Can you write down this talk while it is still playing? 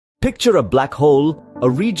Picture a black hole, a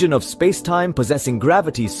region of space-time possessing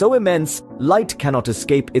gravity so immense, light cannot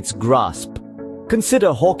escape its grasp.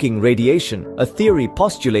 Consider Hawking radiation, a theory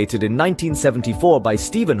postulated in 1974 by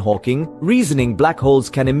Stephen Hawking, reasoning black holes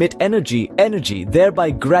can emit energy,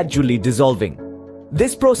 thereby gradually dissolving.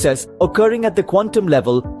 This process, occurring at the quantum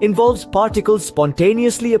level, involves particles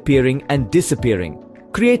spontaneously appearing and disappearing,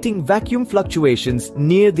 creating vacuum fluctuations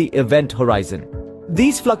near the event horizon.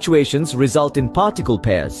 These fluctuations result in particle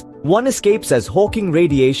pairs. One escapes as Hawking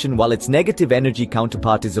radiation while its negative energy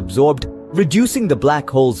counterpart is absorbed, reducing the black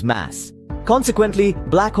hole's mass. Consequently,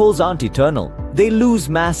 black holes aren't eternal. They lose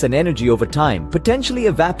mass and energy over time, potentially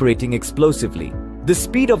evaporating explosively. The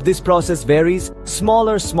speed of this process varies,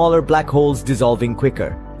 smaller black holes dissolving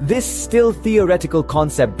quicker. This still theoretical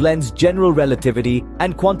concept blends general relativity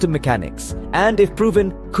and quantum mechanics, and if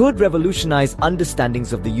proven, could revolutionize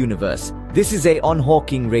understandings of the universe. This is on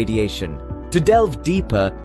Hawking radiation. To delve deeper,